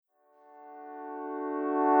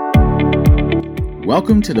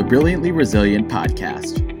Welcome to the Brilliantly Resilient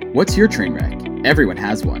podcast. What's your train wreck? Everyone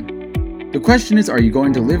has one. The question is, are you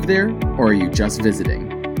going to live there or are you just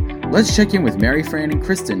visiting? Let's check in with Mary Fran and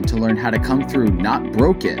Kristen to learn how to come through not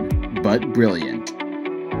broken, but brilliant.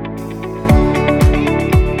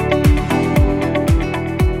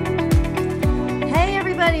 Hey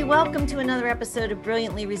everybody, welcome to another episode of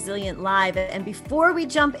Brilliantly Resilient Live. And before we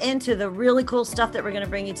jump into the really cool stuff that we're going to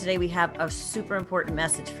bring you today, we have a super important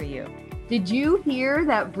message for you. Did you hear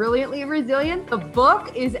that Brilliantly Resilient, the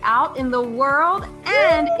book, is out in the world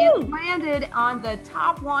and it landed on the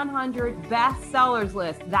top 100 bestsellers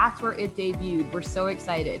list? That's where it debuted. We're so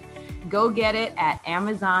excited. Go get it at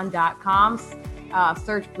Amazon.com.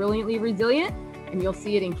 Search Brilliantly Resilient and you'll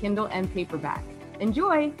see it in Kindle and paperback.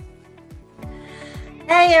 Enjoy.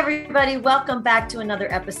 Hey everybody, welcome back to another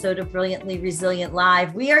episode of Brilliantly Resilient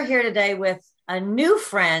Live. We are here today with a new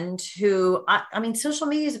friend who, I mean, social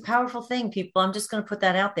media is a powerful thing, people. I'm just going to put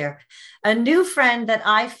that out there. A new friend that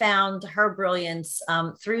I found her brilliance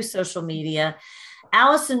through social media.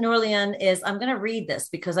 Allison Norlian is, I'm going to read this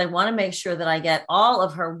because I want to make sure that I get all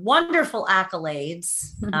of her wonderful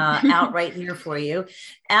accolades out right here for you.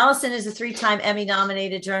 Allison is a 3-time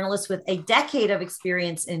Emmy-nominated journalist with a decade of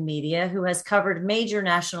experience in media who has covered major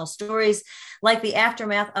national stories like the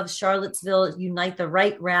aftermath of Charlottesville Unite the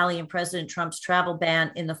Right rally and President Trump's travel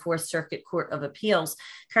ban in the Fourth Circuit Court of Appeals.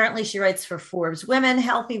 Currently, she writes for Forbes Women,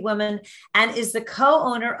 Healthy Women, and is the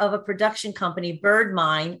co-owner of a production company,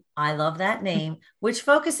 Birdmind. I love that name, which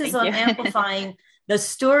focuses on amplifying the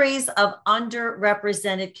stories of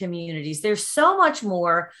underrepresented communities. There's so much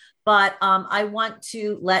more, but I want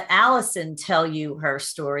to let Allison tell you her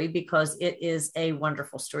story because it is a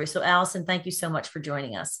wonderful story. So Allison, thank you so much for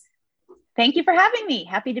joining us. Thank you for having me.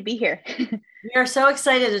 Happy to be here. We are so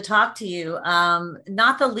excited to talk to you,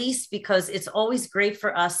 not the least because it's always great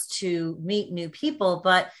for us to meet new people,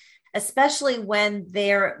 but especially when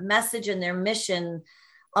their message and their mission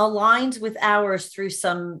aligns with ours through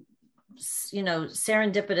some,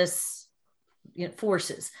 serendipitous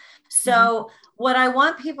forces. So what I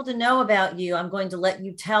want people to know about you, I'm going to let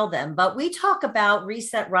you tell them, but we talk about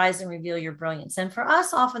reset, rise, and reveal your brilliance. And for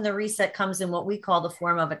us, often the reset comes in what we call the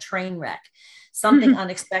form of a train wreck, something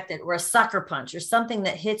unexpected or a sucker punch or something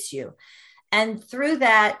that hits you. And through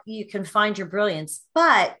that, you can find your brilliance,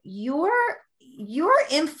 but your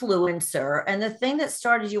influencer and the thing that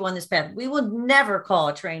started you on this path, we would never call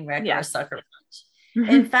a train wreck or a sucker punch.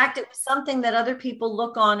 In fact, it was something that other people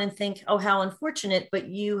look on and think, oh, how unfortunate, but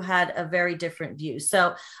you had a very different view.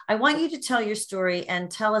 So I want you to tell your story and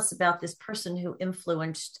tell us about this person who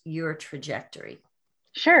influenced your trajectory.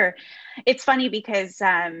 Sure. It's funny because,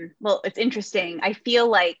 it's interesting. I feel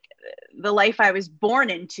like the life I was born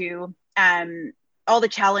into, all the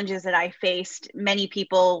challenges that I faced, many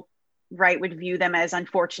people, would view them as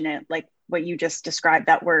unfortunate, like what you just described,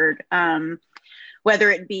 that word, whether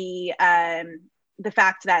it be the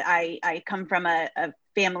fact that I come from a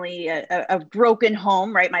family, a broken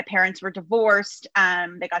home, right? My parents were divorced.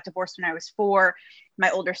 They got divorced when I was 4.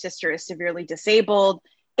 My older sister is severely disabled.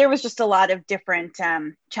 There was just a lot of different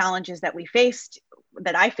challenges that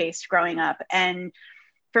I faced growing up. And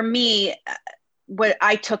for me, what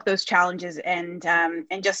I took those challenges and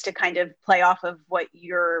just to kind of play off of what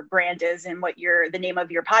your brand is and what the name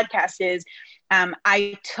of your podcast is,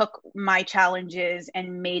 I took my challenges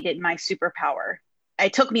and made it my superpower.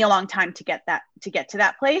 It took me a long time to get to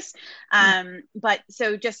that place. But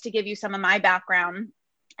so just to give you some of my background,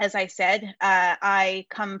 as I said, I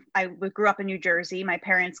grew up in New Jersey. My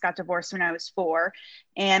parents got divorced when I was 4,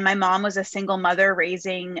 and my mom was a single mother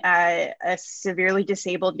raising a severely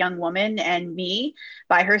disabled young woman and me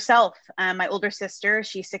by herself. My older sister,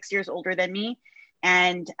 she's 6 years older than me,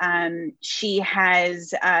 and she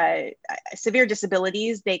has severe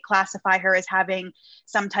disabilities. They classify her as having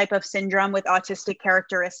some type of syndrome with autistic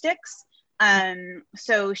characteristics.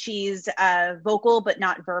 So she's vocal but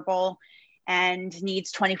not verbal, and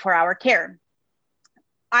needs 24-hour care.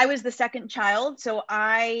 I was the second child, so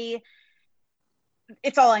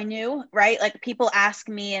it's all I knew, right? Like people ask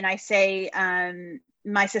me and I say,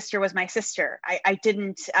 my sister was my sister. I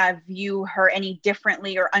didn't view her any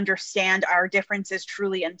differently or understand our differences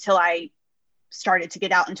truly until I started to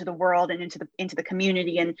get out into the world and into the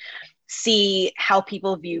community and see how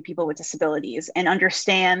people view people with disabilities and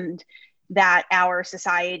understand that our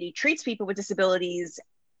society treats people with disabilities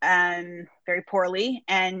very poorly.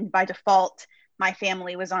 And by default, my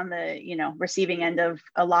family was on the, receiving end of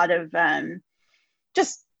a lot of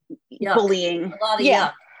just yuck. Bullying. A lot of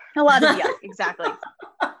yuck. A lot of yuck. Exactly.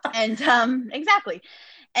 And exactly.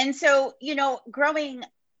 And so, growing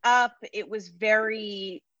up, it was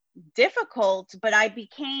very difficult, but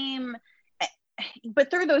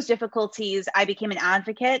through those difficulties, I became an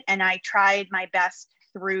advocate, and I tried my best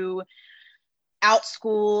throughout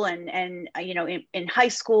school and in high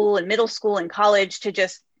school and middle school and college to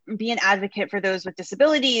just be an advocate for those with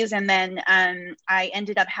disabilities. And then I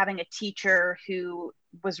ended up having a teacher who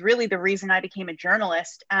was really the reason I became a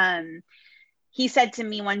journalist. He said to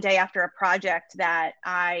me one day after a project that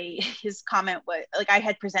his comment was like, I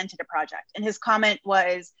had presented a project, and his comment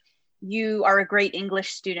was, "You are a great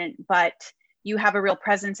English student, but you have a real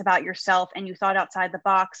presence about yourself, and you thought outside the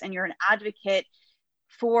box, and you're an advocate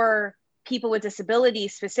for people with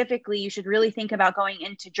disabilities specifically. You should really think about going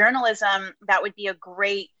into journalism. That would be a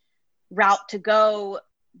great route to go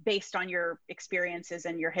based on your experiences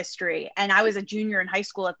and your history." And I was a junior in high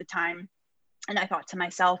school at the time. And I thought to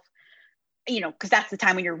myself, because that's the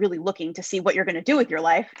time when you're really looking to see what you're going to do with your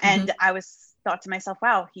life. Mm-hmm. And I thought to myself,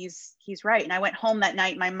 wow, he's right. And I went home that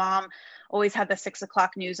night. My mom always had the 6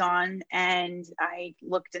 o'clock news on, and I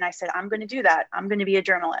looked and I said, I'm going to do that. I'm going to be a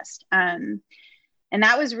journalist. And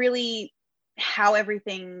that was really how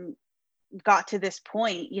everything got to this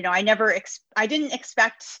point. I didn't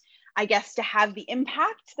expect, I guess, to have the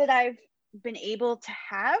impact that I've been able to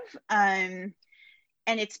have.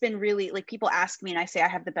 And it's been really, like, people ask me and I say I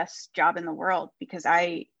have the best job in the world, because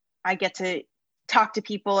I get to talk to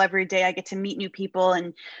people every day. I get to meet new people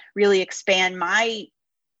and really expand my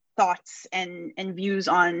thoughts and views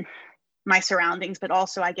on my surroundings, but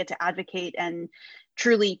also I get to advocate and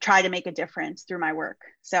truly try to make a difference through my work.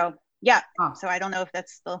 So yeah. Oh. So I don't know if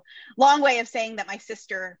that's the long way of saying that my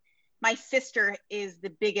sister is the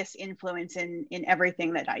biggest influence in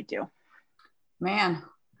everything that I do. Man,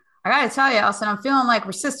 I gotta tell you, Elson, I'm feeling like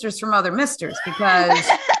we're sisters from other misters, because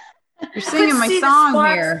you're singing my song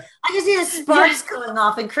here. I can see the sparks going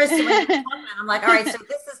off. And Kristen, I'm like, all right, so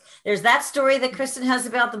there's that story that Kristen has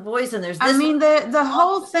about the boys, and there's this. I mean, the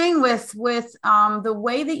whole thing with the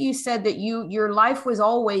way that you said that your life was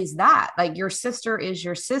always that, like, your sister is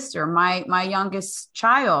your sister. My youngest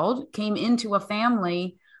child came into a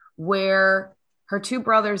family where her two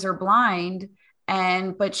brothers are blind.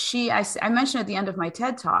 But I mentioned at the end of my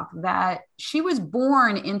TED Talk that she was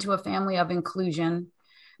born into a family of inclusion.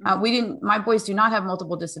 My boys do not have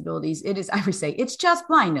multiple disabilities. I would say it's just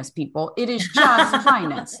blindness, people. It is just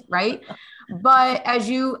blindness, right? But as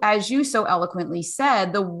you so eloquently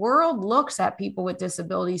said, the world looks at people with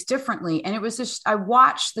disabilities differently. And it was just, I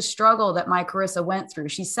watched the struggle that my Carissa went through.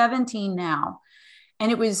 She's 17 now.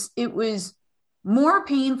 And it was more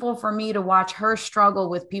painful for me to watch her struggle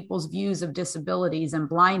with people's views of disabilities and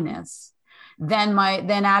blindness than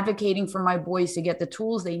advocating for my boys to get the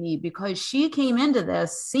tools they need, because she came into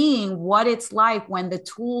this seeing what it's like when the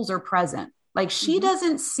tools are present. Like, she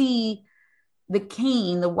doesn't see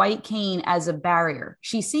the white cane as a barrier.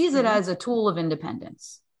 She sees it as a tool of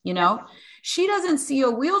independence. She doesn't see a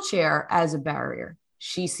wheelchair as a barrier.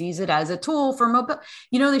 She sees it as a tool for mobility,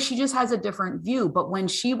 that she just has a different view. But when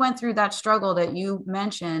she went through that struggle that you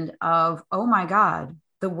mentioned of, oh my God,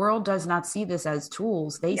 the world does not see this as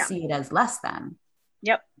tools. They see it as less than.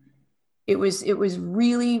 Yep. It was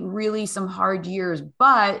really, really some hard years,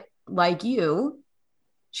 but like you,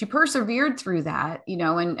 she persevered through that,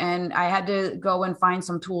 and I had to go and find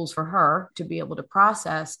some tools for her to be able to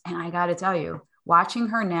process. And I got to tell you, watching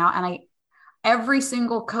her now, and every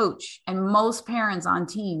single coach and most parents on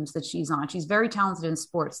teams that she's on, she's very talented in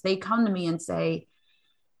sports. They come to me and say,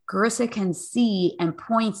 Carissa can see and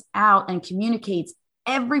points out and communicates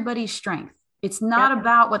everybody's strength. It's not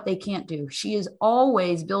about what they can't do. She is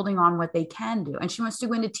always building on what they can do. And she wants to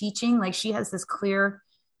go into teaching. Like, she has this clear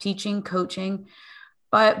teaching, coaching,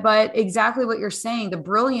 but exactly what you're saying, the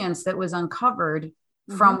brilliance that was uncovered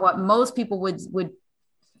from what most people would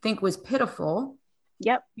think was pitiful.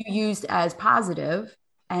 Yep. You used as positive,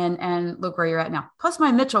 and look where you're at now. Plus,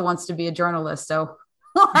 my Mitchell wants to be a journalist, so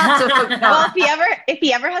well, if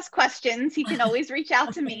he ever has questions, he can always reach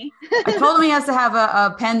out to me. I told him he has to have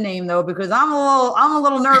a pen name though, because I'm a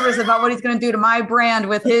little nervous about what he's going to do to my brand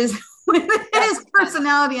with his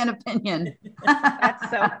personality and opinion. That's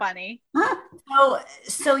so funny.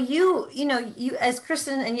 So you as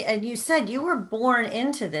Kristen and you said, you were born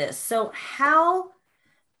into this. So how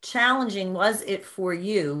challenging was it for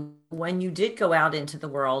you when you did go out into the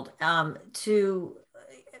world to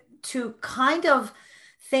kind of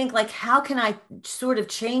think, like, how can I sort of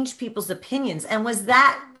change people's opinions? And was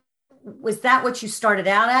that what you started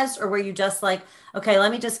out as, or were you just like, okay,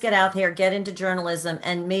 let me just get out here, get into journalism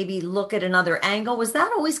and maybe look at another angle? Was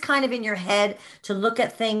that always kind of in your head to look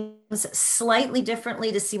at things slightly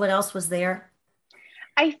differently to see what else was there?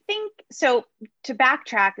 I think so. To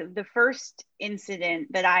backtrack, the first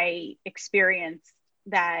incident that I experienced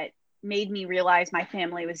that made me realize my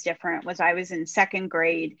family was different was I was in second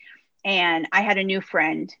grade and I had a new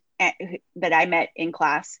friend that I met in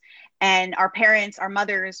class. And our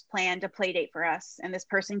mothers planned a play date for us. And this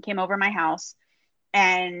person came over my house.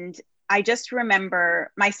 And I just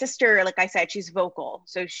remember my sister, like I said, she's vocal.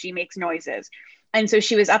 So she makes noises. And so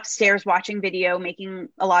she was upstairs watching video, making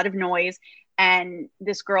a lot of noise. And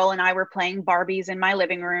this girl and I were playing Barbies in my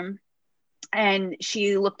living room. And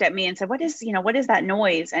she looked at me and said, what is that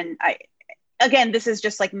noise? And again, this is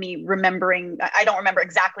just like me remembering. I don't remember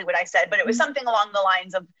exactly what I said, but it was something along the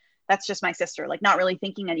lines of, that's just my sister, like not really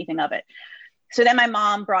thinking anything of it. So then my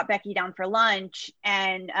mom brought Becky down for lunch,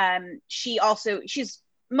 and she's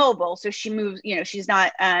mobile. So she moves, she's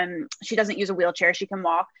not, she doesn't use a wheelchair. She can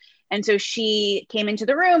walk. And so she came into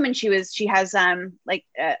the room and she has she stims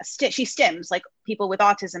like people with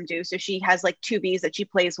autism do. So she has like tubies that she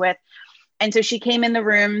plays with. And so she came in the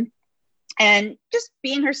room and just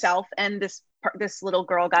being herself. And this little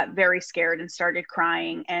girl got very scared and started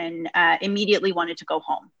crying and immediately wanted to go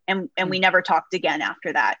home. And we never talked again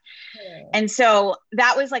after that. Yeah. And so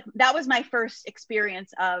that was my first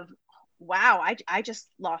experience of, wow, I just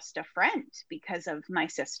lost a friend because of my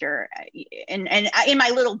sister. And in my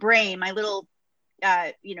little brain,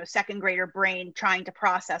 second grader brain, trying to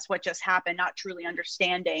process what just happened, not truly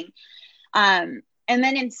understanding. And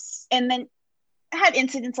then I had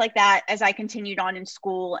incidents like that as I continued on in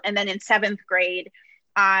school. And then in seventh grade,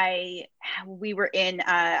 I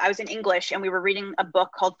was in English and we were reading a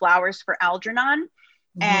book called Flowers for Algernon.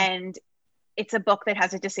 Mm-hmm. And it's a book that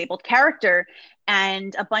has a disabled character.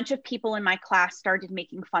 And a bunch of people in my class started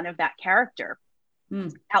making fun of that character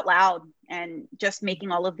out loud and just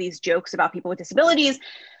making all of these jokes about people with disabilities.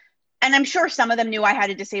 And I'm sure some of them knew I had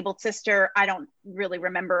a disabled sister. I don't really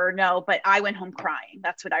remember or know, but I went home crying.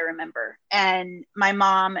 That's what I remember. And my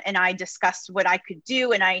mom and I discussed what I could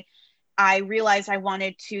do. And I realized I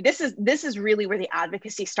wanted to, this is really where the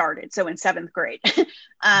advocacy started. So in seventh grade,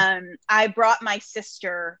 I brought my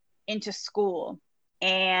sister into school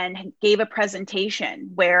and gave a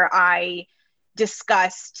presentation where I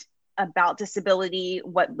discussed about disability,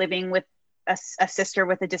 what living with a sister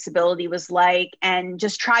with a disability was like, and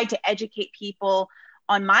just tried to educate people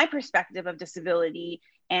on my perspective of disability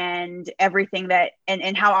and everything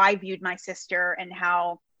and how I viewed my sister and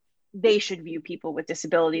how they should view people with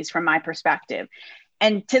disabilities from my perspective.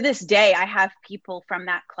 And to this day, I have people from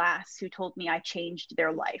that class who told me I changed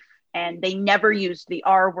their life and they never used the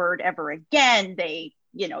R word ever again.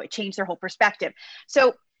 It changed their whole perspective.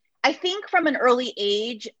 So I think from an early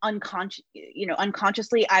age,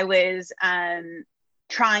 unconsciously, I was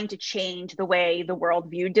trying to change the way the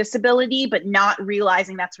world viewed disability, but not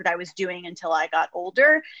realizing that's what I was doing until I got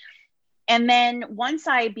older. And then once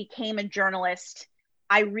I became a journalist,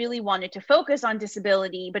 I really wanted to focus on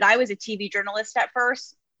disability, but I was a TV journalist at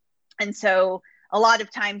first. And so a lot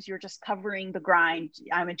of times you're just covering the grind.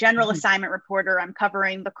 I'm a general assignment reporter. I'm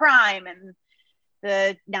covering the crime and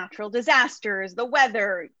the natural disasters, the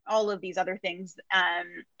weather, all of these other things.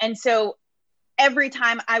 And so every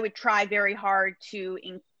time I would try very hard to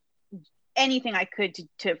anything I could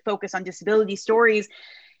to focus on disability stories.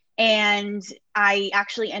 And I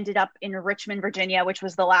actually ended up in Richmond, Virginia, which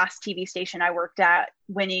was the last TV station I worked at,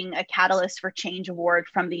 winning a Catalyst for Change award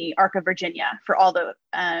from the Arc of Virginia for all the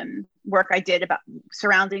work I did about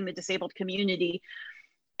surrounding the disabled community.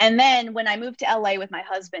 And then when I moved to LA with my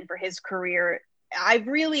husband for his career, I've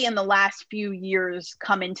really in the last few years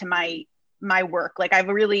come into my work. Like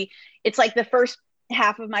it's like the first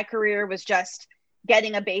half of my career was just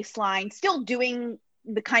getting a baseline, still doing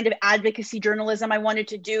the kind of advocacy journalism I wanted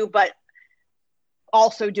to do, but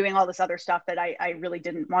also doing all this other stuff that I really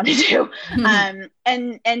didn't want to do.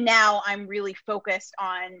 And now I'm really focused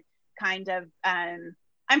on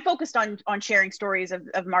I'm focused on sharing stories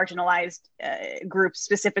of marginalized groups,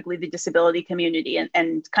 specifically the disability community,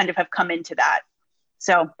 and kind of have come into that.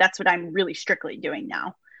 So that's what I'm really strictly doing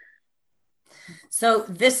now. So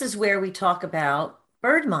this is where we talk about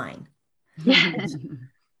Birdmind. Yes.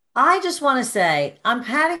 I just want to say I'm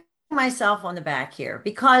patting myself on the back here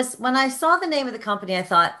because when I saw the name of the company, I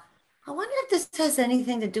thought, I wonder if this has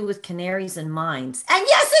anything to do with canaries and mines. And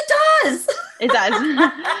yes, it does. It does.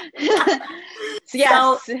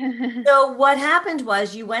 Yes. So what happened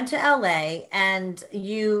was you went to LA and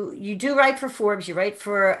you do write for Forbes, you write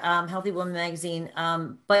for Healthy Woman magazine,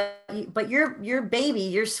 but your baby,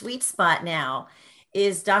 your sweet spot now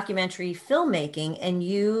is documentary filmmaking, and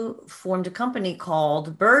you formed a company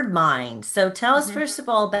called Birdmind. So tell us first of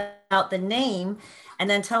all about the name, and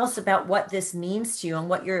then tell us about what this means to you and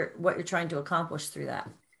what you're trying to accomplish through that.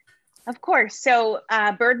 Of course. So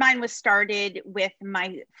Birdmind was started with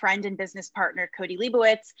my friend and business partner, Cody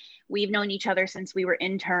Leibowitz. We've known each other since we were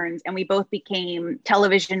interns, and we both became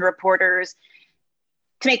television reporters.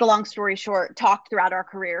 To make a long story short, talked throughout our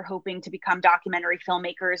career, hoping to become documentary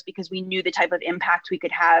filmmakers because we knew the type of impact we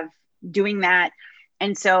could have doing that.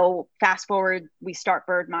 And so fast forward, we start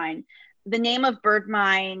Birdmind. The name of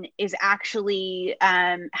Birdmind is actually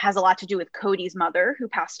has a lot to do with Cody's mother, who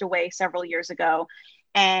passed away several years ago.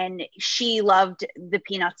 And she loved the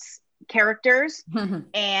Peanuts characters,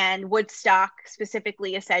 and Woodstock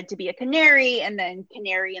specifically is said to be a canary, and then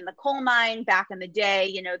canary in the coal mine. Back in the day,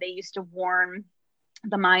 you know, they used to warn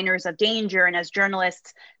the miners of danger. And as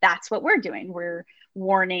journalists, that's what we're doing. We're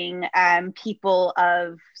warning people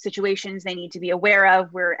of situations they need to be aware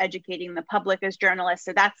of. We're educating the public as journalists.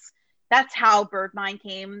 So that's how Birdmind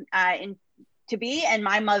came to be. And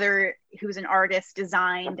my mother, who's an artist,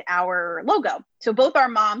 designed our logo. So both our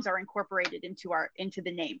moms are incorporated into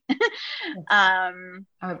the name.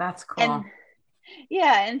 Oh, that's cool.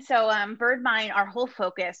 And so Birdmind, our whole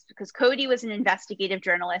focus, because Cody was an investigative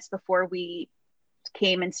journalist before we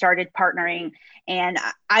came and started partnering, and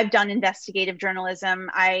I've done investigative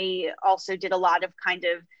journalism. I also did a lot of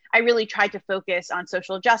I really tried to focus on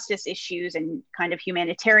social justice issues and kind of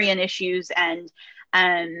humanitarian issues. And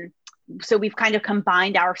so we've kind of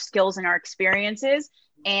combined our skills and our experiences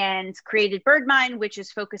and created Birdmind, which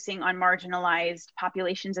is focusing on marginalized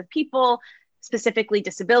populations of people, specifically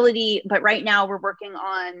disability. But right now we're working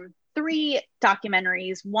on 3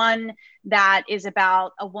 documentaries. One that is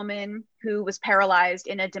about a woman who was paralyzed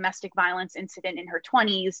in a domestic violence incident in her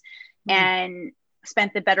 20s and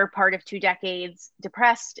spent the better part of 2 decades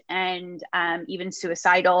depressed and even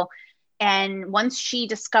suicidal. And once she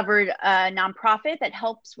discovered a nonprofit that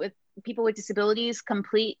helps with people with disabilities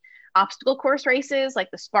complete obstacle course races like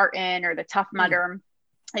the Spartan or the Tough Mudder,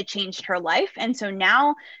 it changed her life. And so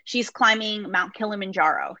now she's climbing Mount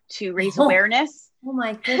Kilimanjaro to raise awareness. Oh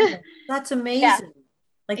my goodness. That's amazing.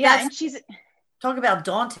 And she's talk about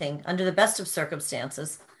daunting under the best of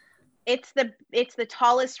circumstances. It's the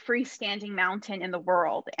tallest freestanding mountain in the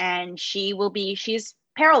world. And she's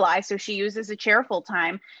paralyzed. So she uses a chair full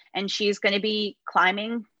time, and she's going to be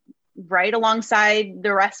climbing right alongside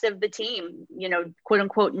the rest of the team, you know, quote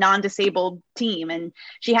unquote, non-disabled team. And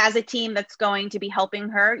she has a team that's going to be helping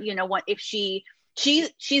her, you know, what if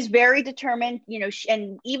she's very determined, you know,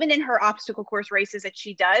 and even in her obstacle course races that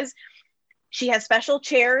she does, she has special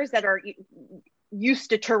chairs that are used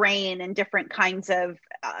to terrain and different kinds of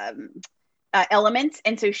elements.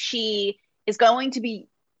 And so she is going to be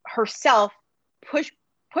herself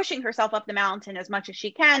pushing herself up the mountain as much as she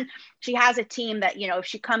can. She has a team that, you know, if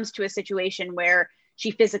she comes to a situation where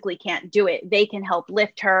she physically can't do it, they can help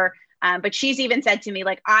lift her. But she's even said to me,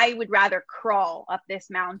 like, I would rather crawl up this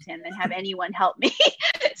mountain than have anyone help me.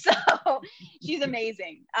 So she's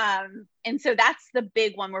amazing. And so that's the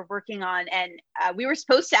big one we're working on. And we were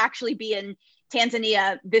supposed to actually be in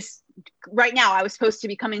Tanzania right now. I was supposed to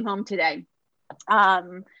be coming home today.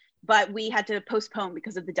 But we had to postpone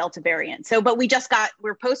because of the Delta variant. So, but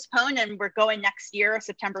we're postponed, and we're going next year,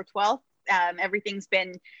 September 12th. Everything's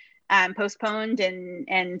been postponed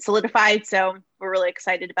and solidified. So we're really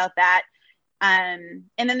excited about that. And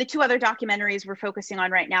then the 2 other documentaries we're focusing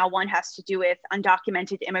on right now, one has to do with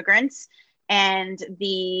undocumented immigrants and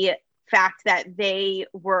the fact that they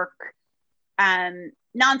work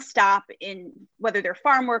nonstop, in whether they're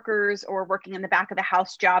farm workers or working in the back of the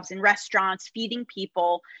house jobs in restaurants, feeding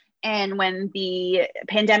people. And when the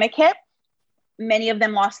pandemic hit, many of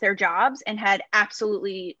them lost their jobs and had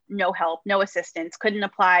absolutely no help, no assistance, couldn't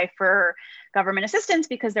apply for government assistance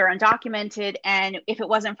because they're undocumented. And if it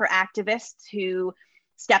wasn't for activists who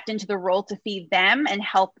stepped into the role to feed them and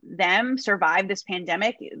help them survive this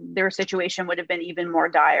pandemic, their situation would have been even more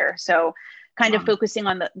dire. So kind of focusing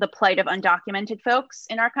on the plight of undocumented folks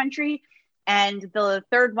in our country. And the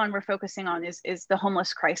third one we're focusing on is the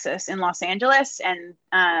homeless crisis in Los Angeles and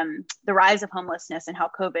the rise of homelessness and how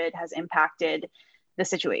COVID has impacted the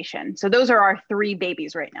situation. So those are our 3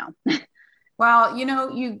 babies right now. Well, you know,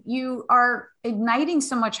 you are igniting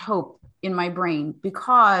so much hope in my brain,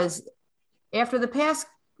 because after the past,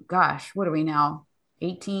 what are we now?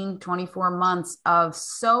 18, 24 months of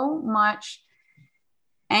so much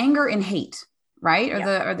anger and hate, right?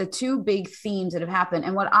 Are the 2 big themes that have happened.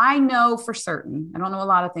 And what I know for certain, I don't know a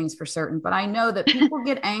lot of things for certain, but I know that people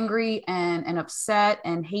get angry and upset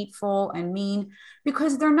and hateful and mean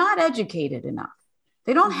because they're not educated enough.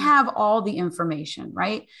 They don't have all the information,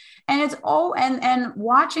 right? And it's all and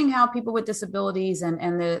watching how people with disabilities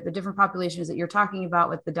and the different populations that you're talking about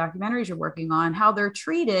with the documentaries you're working on, how they're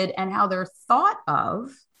treated and how they're thought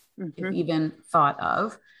of, if even thought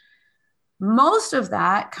of. Most of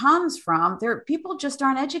that comes from people just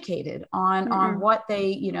aren't educated on what they,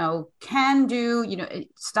 you know, can do, you know,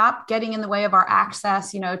 stop getting in the way of our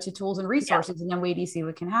access, you know, to tools and resources, and then wait to see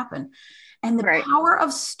what can happen. And the power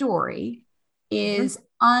of story is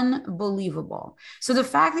unbelievable. So the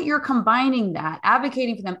fact that you're combining that,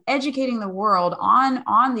 advocating for them, educating the world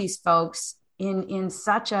on these folks in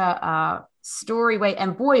such a story way.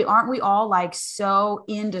 And boy, aren't we all like so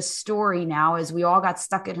into story now, as we all got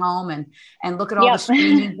stuck at home and look at all the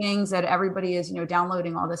streaming things that everybody is, you know,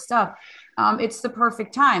 downloading all this stuff. It's the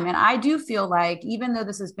perfect time. And I do feel like, even though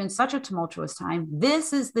this has been such a tumultuous time,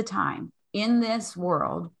 this is the time in this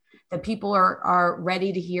world that people are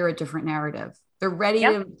ready to hear a different narrative. They're ready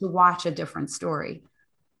to watch a different story.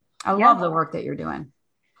 I love the work that you're doing.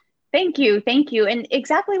 Thank you. Thank you. And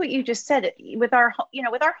exactly what you just said with our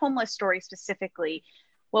homeless story specifically,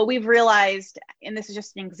 what we've realized, and this is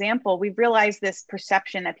just an example, we've realized this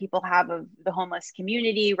perception that people have of the homeless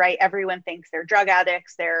community, right? Everyone thinks they're drug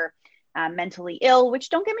addicts, they're mentally ill, which,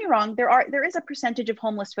 don't get me wrong, there is a percentage of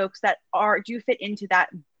homeless folks that do fit into that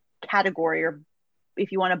category, or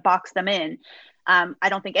if you want to box them in. I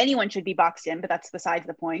don't think anyone should be boxed in, but that's besides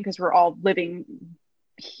the point, because we're all living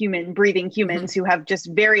breathing humans who have just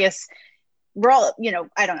we're all, you know,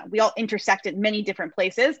 I don't know, we all intersect at many different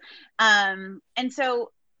places. And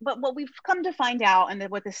so, but what we've come to find out, and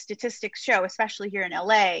what the statistics show, especially here in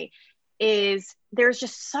LA, is there's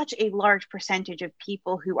just such a large percentage of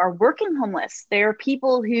people who are working homeless. There are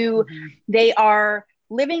people who they are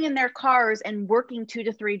living in their cars and working 2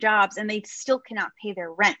 to 3 jobs, and they still cannot pay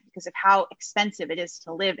their rent because of how expensive it is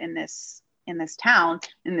to live in this town,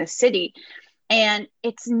 in this city. And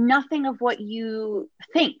it's nothing of what you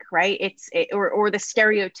think, right? Or the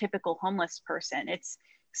stereotypical homeless person. It's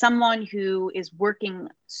someone who is working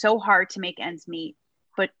so hard to make ends meet,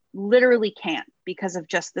 but literally can't because of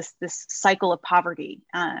just this cycle of poverty.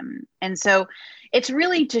 And so it's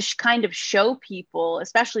really to kind of show people,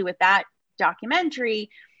 especially with that documentary,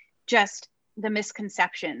 just the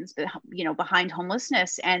misconceptions, you know, behind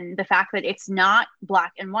homelessness, and the fact that it's not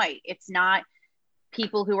black and white. It's not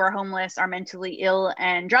people who are homeless are mentally ill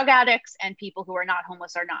and drug addicts, and people who are not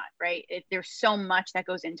homeless are not, right? There's so much that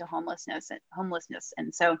goes into homelessness.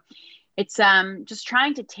 And so it's just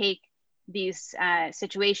trying to take these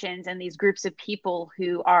situations and these groups of people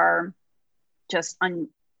who are just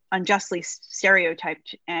unjustly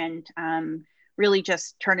stereotyped, and really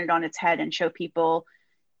just turn it on its head and show people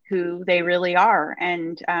who they really are.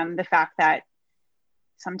 And the fact that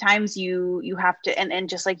sometimes you have to, and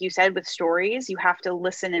just like you said with stories, you have to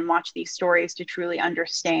listen and watch these stories to truly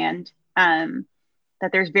understand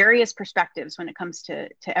that there's various perspectives when it comes to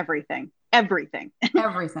everything.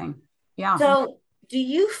 Yeah. So do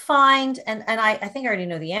you find, and I think I already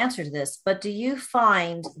know the answer to this, but do you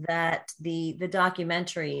find that the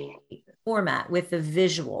documentary format with the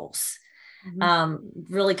visuals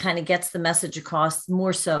really kind of gets the message across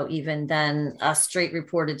more so even than a straight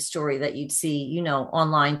reported story that you'd see, you know,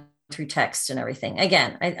 online through text and everything?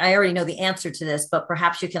 Again, I already know the answer to this, but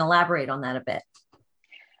perhaps you can elaborate on that a bit.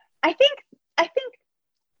 I think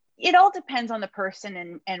it all depends on the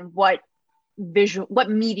person and what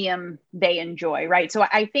medium they enjoy, right? So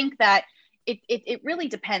I think that it really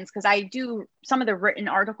depends, because I do some of the written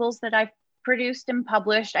articles that I've produced and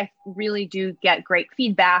published, I really do get great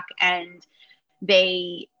feedback, and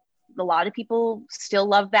a lot of people still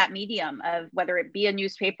love that medium of whether it be a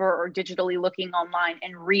newspaper or digitally looking online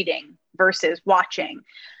and reading versus watching.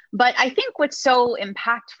 But I think what's so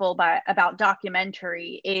impactful about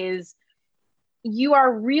documentary is you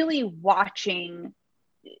are really watching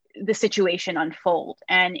the situation unfold,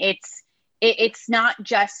 and it's not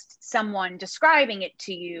just someone describing it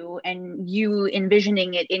to you and you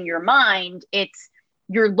envisioning it in your mind.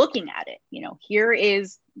 You're looking at it. You know,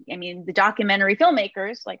 the documentary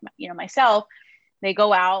filmmakers, like, you know, myself, they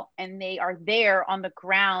go out and they are there on the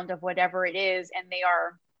ground of whatever it is. And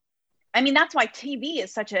that's why TV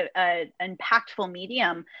is such an impactful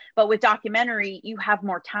medium. But with documentary, you have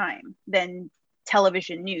more time than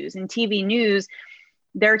television news. And TV news,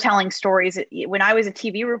 they're telling stories. When I was a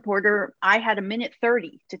TV reporter, I had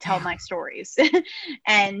 1:30 to tell my stories.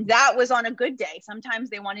 And that was on a good day. Sometimes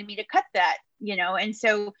they wanted me to cut that, you know, and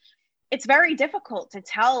so it's very difficult to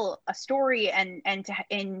tell a story and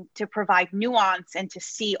to provide nuance and to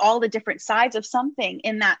see all the different sides of something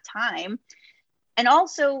in that time. And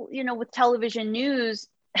also, you know, with television news,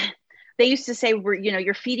 they used to say,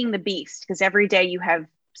 you're feeding the beast, because every day you have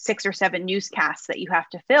 6 or 7 newscasts that you have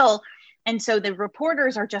to fill. And so the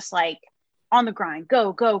reporters are just like on the grind,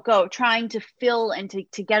 go, go, go, trying to fill and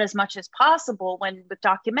to get as much as possible. When with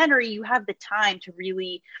documentary, you have the time to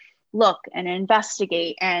really look and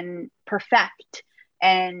investigate and perfect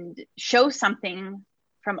and show something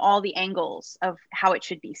from all the angles of how it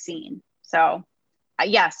should be seen. So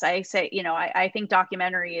yes, I say, I think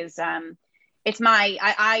documentary is,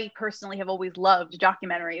 I personally have always loved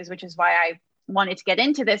documentaries, which is why I wanted to get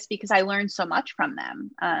into this, because I learned so much from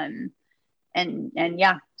them. And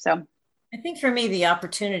yeah, so. I think for me, the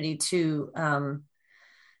opportunity to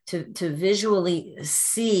visually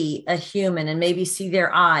see a human and maybe see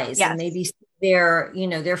their eyes, yes, and maybe see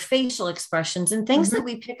their facial expressions and things that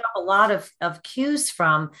we pick up a lot of cues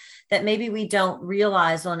from that maybe we don't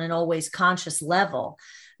realize on an always conscious level.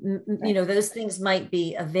 Those things might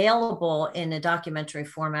be available in a documentary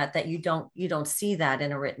format that you don't see that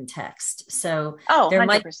in a written text. So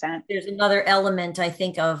 100%. There's another element, I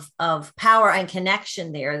think, of power and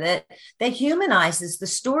connection there that humanizes the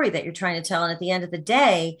story that you're trying to tell. And at the end of the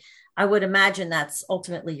day, I would imagine that's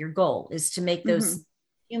ultimately your goal, is to make those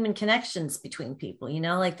human connections between people,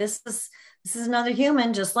 like this is another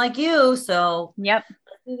human just like you. So yep,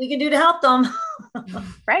 what we can do to help them.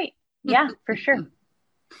 Right. Yeah, for sure.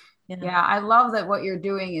 Yeah, I love that what you're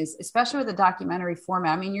doing is, especially with the documentary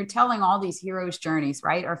format. I mean, you're telling all these heroes' journeys,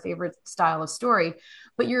 right? Our favorite style of story.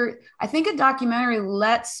 But I think a documentary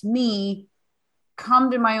lets me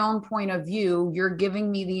come to my own point of view. You're giving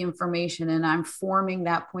me the information and I'm forming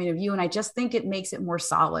that point of view. And I just think it makes it more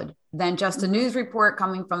solid than just a news report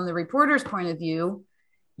coming from the reporter's point of view.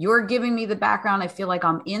 You're giving me the background. I feel like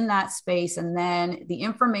I'm in that space, and then the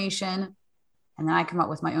information, and then I come up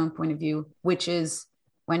with my own point of view, which is,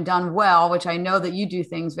 when done well, which I know that you do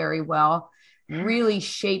things very well, really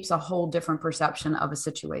shapes a whole different perception of a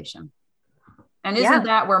situation. And isn't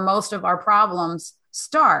that where most of our problems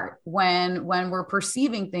start, when we're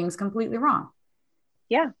perceiving things completely wrong?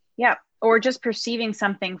 Yeah. Yeah. Or just perceiving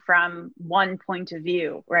something from one point of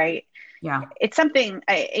view, right? Yeah. It's something,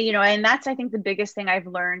 and that's, I think, the biggest thing I've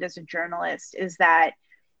learned as a journalist is that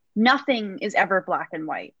nothing is ever black and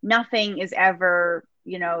white. Nothing is ever,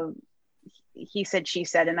 he said, she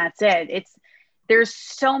said, and that's it. There's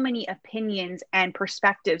so many opinions and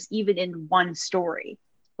perspectives, even in one story,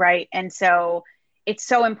 right? And so it's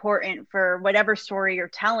so important for whatever story you're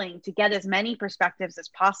telling to get as many perspectives as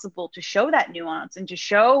possible, to show that nuance and to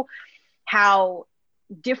show how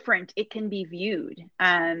different it can be viewed,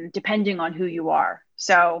 depending on who you are.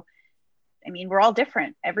 So, I mean, we're all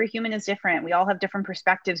different. Every human is different. We all have different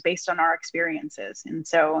perspectives based on our experiences. And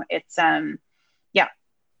so it's, yeah.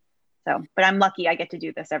 So, but I'm lucky I get to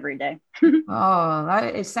do this every day.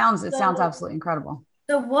 It sounds absolutely incredible.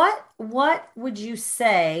 So what would you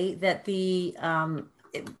say that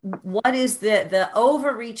what is the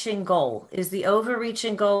overreaching goal? Is the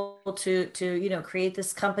overreaching goal to create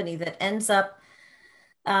this company that ends up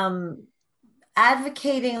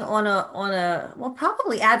advocating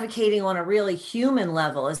probably advocating on a really human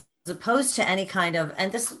level, as opposed to any kind of,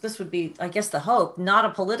 and this would be, I guess, the hope, not a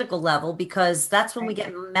political level, because that's when we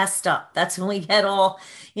get messed up. That's when we get all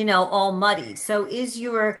muddy. So is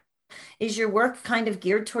your work kind of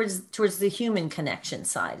geared towards the human connection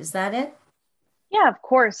side? Is that it? Yeah, of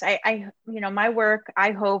course. I my work,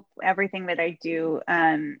 I hope everything that I do,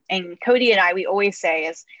 and Cody and I, we always say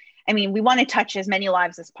is, we want to touch as many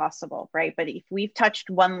lives as possible, right? But if we've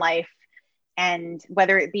touched one life, and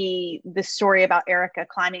whether it be the story about Erica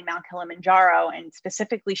climbing Mount Kilimanjaro, and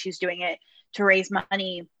specifically she's doing it to raise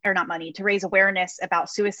to raise awareness about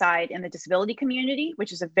suicide in the disability community,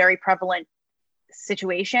 which is a very prevalent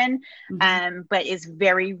situation, but is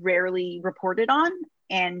very rarely reported on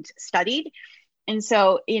and studied. And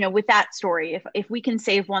so, with that story, if we can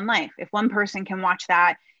save one life, if one person can watch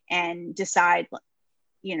that and decide,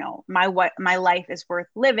 my life is worth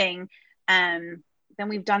living, then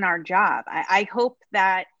we've done our job. I hope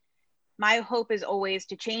that, my hope is always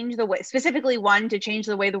to change the way, specifically to change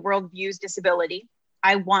the way the world views disability.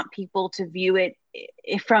 I want people to view it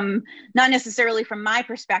from, not necessarily from my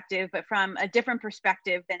perspective, but from a different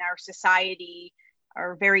perspective than our society,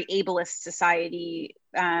 our very ableist society,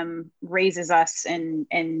 raises us and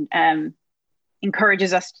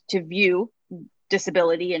encourages us to view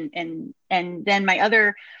disability. And then my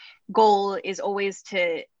other goal is always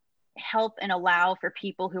to help and allow for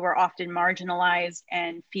people who are often marginalized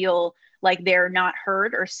and feel like they're not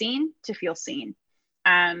heard or seen to feel seen.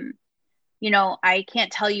 I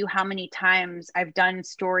can't tell you how many times I've done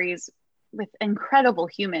stories with incredible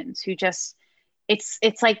humans who just, it's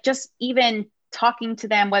like just even talking to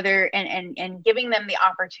them, whether and giving them the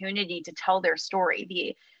opportunity to tell their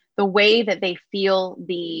story, the way that they feel,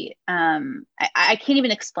 I can't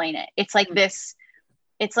even explain it. It's like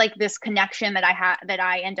this connection that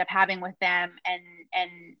I end up having with them,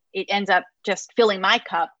 and it ends up just filling my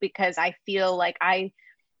cup, because I feel like I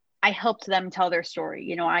helped them tell their story.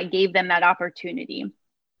 You know, I gave them that opportunity.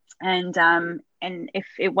 And if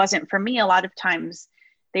it wasn't for me, a lot of times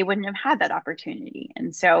they wouldn't have had that opportunity.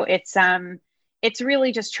 And so it's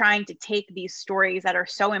really just trying to take these stories that are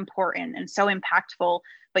so important and so impactful,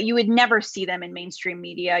 but you would never see them in mainstream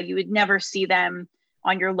media. You would never see them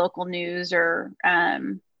on your local news or,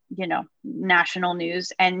 national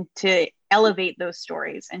news, and to elevate those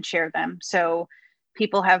stories and share them, so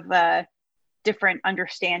people have a different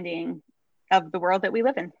understanding of the world that we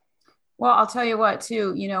live in. Well, I'll tell you what,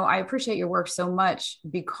 too, I appreciate your work so much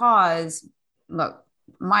because, look,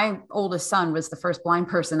 my oldest son was the first blind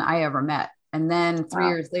person I ever met. And then 3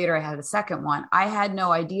 years later, I had a second one. I had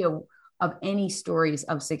no idea of any stories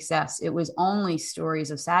of success. It was only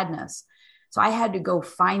stories of sadness. So I had to go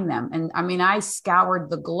find them. And I mean, I scoured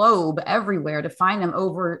the globe everywhere to find them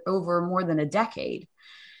over more than a decade.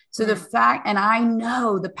 So the fact, and I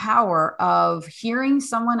know the power of hearing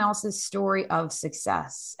someone else's story of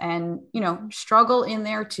success and, struggle in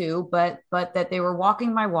there too, but that they were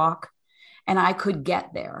walking my walk and I could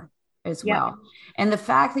get there as well. And the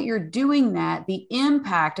fact that you're doing that, the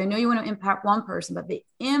impact, I know you want to impact one person, but the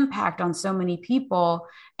impact on so many people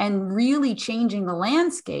and really changing the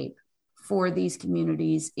landscape for these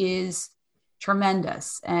communities is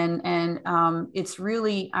tremendous. And it's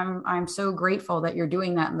really, I'm so grateful that you're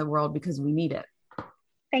doing that in the world, because we need it.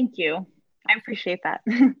 Thank you. I appreciate that.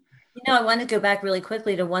 I want to go back really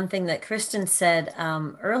quickly to one thing that Kristen said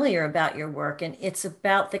earlier about your work, and it's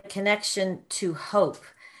about the connection to hope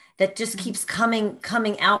that just keeps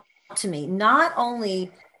coming out to me. Not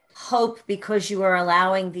only hope because you are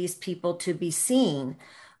allowing these people to be seen,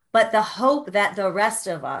 but the hope that the rest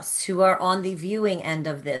of us who are on the viewing end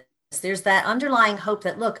of this, there's that underlying hope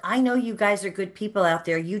that, look, I know you guys are good people out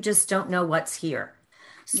there. You just don't know what's here.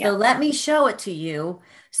 So let me show it to you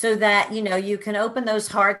so that, you can open those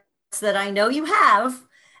hearts that I know you have,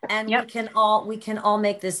 and we can all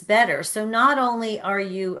make this better. So not only are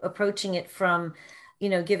you approaching it from,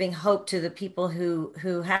 giving hope to the people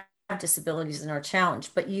who have disabilities and are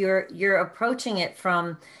challenged, but you're approaching it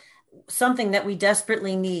from something that we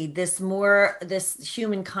desperately need, this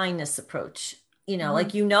human kindness approach.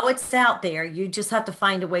 It's out there. You just have to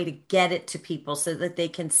find a way to get it to people so that they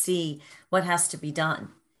can see what has to be done.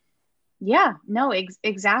 Yeah, no,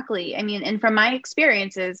 exactly. I mean, and from my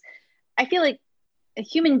experiences, I feel like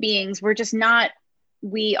human beings, we're just not,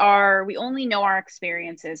 we only know our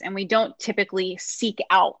experiences, and we don't typically seek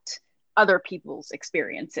out other people's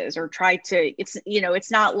experiences or try to,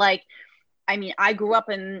 it's not like, I mean, I grew up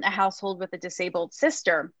in a household with a disabled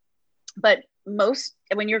sister, but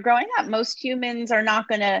when you're growing up, most humans are not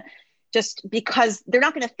going to, just because they're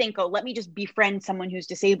not going to think, oh, let me just befriend someone who's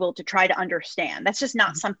disabled to try to understand. That's just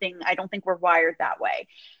not something, I don't think we're wired that way.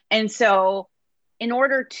 And so in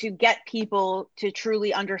order to get people to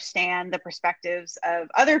truly understand the perspectives of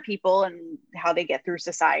other people and how they get through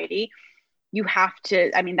society, you have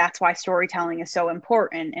to, I mean, that's why storytelling is so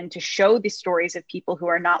important, and to show the stories of people who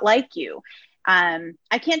are not like you.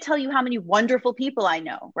 I can't tell you how many wonderful people I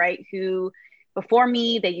know, right? Who before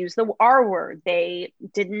me, they used the R word. They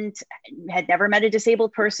had never met a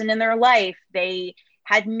disabled person in their life. They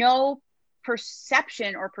had no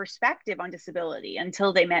perception or perspective on disability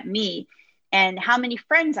until they met me. And how many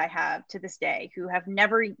friends I have to this day who have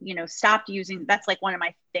never, stopped using. That's like one of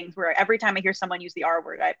my things where every time I hear someone use the R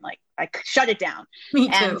word, I'm like, I shut it down. Me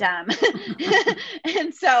too.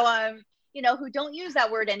 And so, who don't use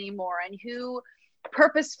that word anymore, and who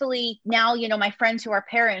purposefully now, my friends who are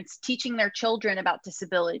parents, teaching their children about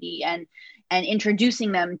disability and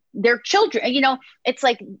introducing them, their children, it's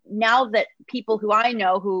like now that people who I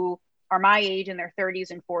know who are my age in their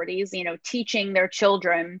 30s and 40s, teaching their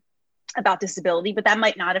children about disability, but that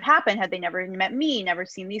might not have happened had they never met me, never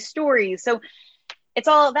seen these stories. So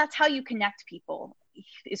that's how you connect people,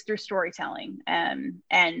 is through storytelling.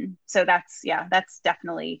 And so that's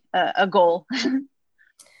definitely a goal.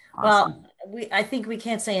 Awesome. Well, I think we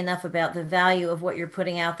can't say enough about the value of what you're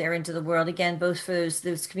putting out there into the world. Again, both for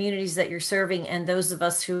those communities that you're serving and those of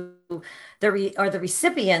us who are the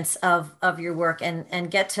recipients of your work,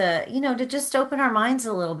 and get to, to just open our minds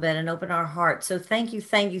a little bit and open our hearts. So thank you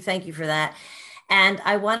for that. And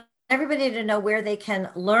I want everybody to know where they can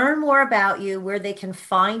learn more about you, where they can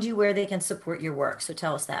find you, where they can support your work. So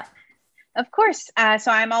tell us that. Of course.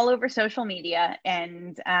 So I'm all over social media,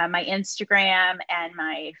 and my Instagram and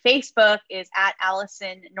my Facebook is at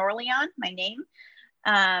Allison Norleon, my name.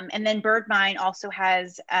 And then Birdmine also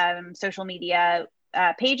has social media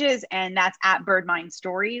pages, and that's at Birdmine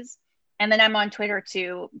Stories. And then I'm on Twitter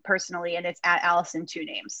too, personally, and it's at Allison Two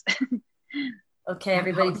Names. Okay,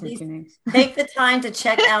 everybody, please take the time to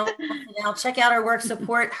check out her work,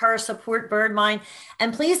 support Birdmine.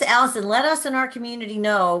 And please, Allison, let us in our community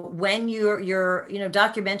know when your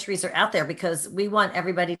documentaries are out there, because we want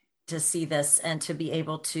everybody to see this and to be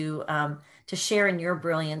able to share in your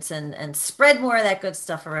brilliance and spread more of that good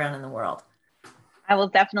stuff around in the world. I will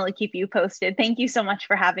definitely keep you posted. Thank you so much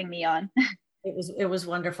for having me on. It was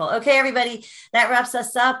wonderful. Okay, everybody, that wraps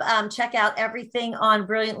us up. Check out everything on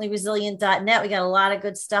brilliantlyresilient.net. We got a lot of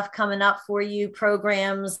good stuff coming up for you,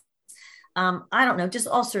 programs. I don't know, just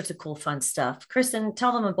all sorts of cool, fun stuff. Kristen,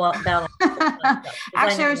 tell them about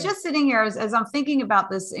Actually, I was just sitting here as I'm thinking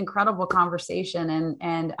about this incredible conversation,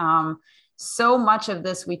 and so much of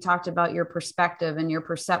this, we talked about your perspective and your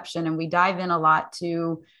perception, and we dive in a lot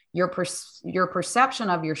to your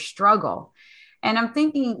perception of your struggle. And I'm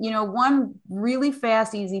thinking, one really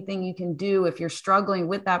fast, easy thing you can do if you're struggling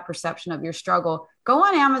with that perception of your struggle, go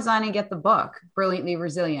on Amazon and get the book, Brilliantly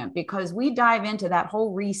Resilient, because we dive into that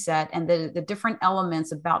whole reset and the different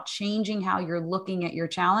elements about changing how you're looking at your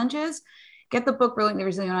challenges. Get the book, Brilliantly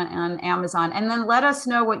Resilient, on Amazon, and then let us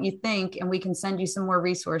know what you think, and we can send you some more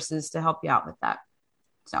resources to help you out with that.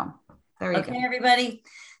 So there you go. Okay, everybody.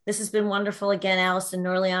 This has been wonderful. Again, Allison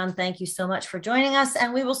Norleon, thank you so much for joining us.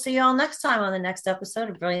 And we will see you all next time on the next episode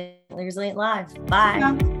of Brilliantly Resilient Live. Bye.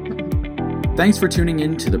 Yeah. Thanks for tuning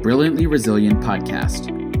in to the Brilliantly Resilient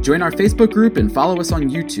podcast. Join our Facebook group and follow us on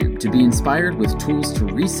YouTube to be inspired with tools to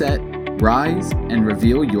reset, rise, and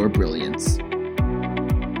reveal your brilliance.